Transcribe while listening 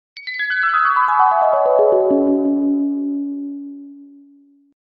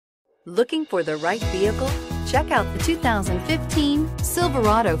Looking for the right vehicle? Check out the 2015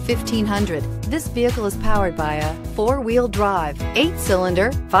 Silverado 1500. This vehicle is powered by a 4-wheel drive,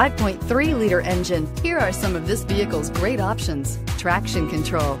 8-cylinder, 5.3-liter engine. Here are some of this vehicle's great options: traction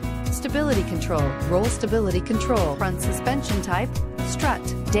control, stability control, roll stability control, front suspension type, strut,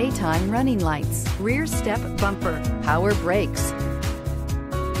 daytime running lights, rear step bumper, power brakes.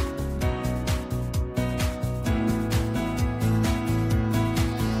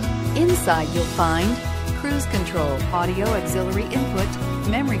 Inside you'll find cruise control, audio auxiliary input,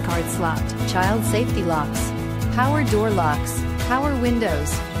 memory card slot, child safety locks, power door locks, power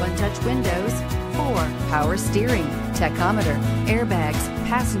windows, one-touch windows, 4, power steering, tachometer, airbags,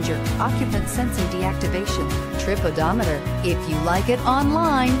 passenger, occupant sensing deactivation, trip odometer. If you like it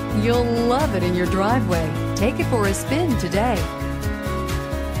online, you'll love it in your driveway. Take it for a spin today.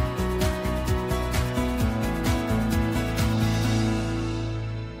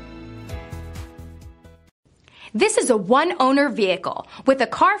 This is a one-owner vehicle with a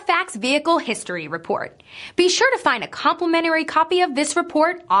CARFAX Vehicle History Report. Be sure to find a complimentary copy of this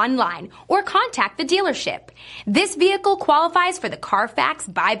report online or contact the dealership. This vehicle qualifies for the CARFAX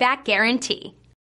Buyback Guarantee.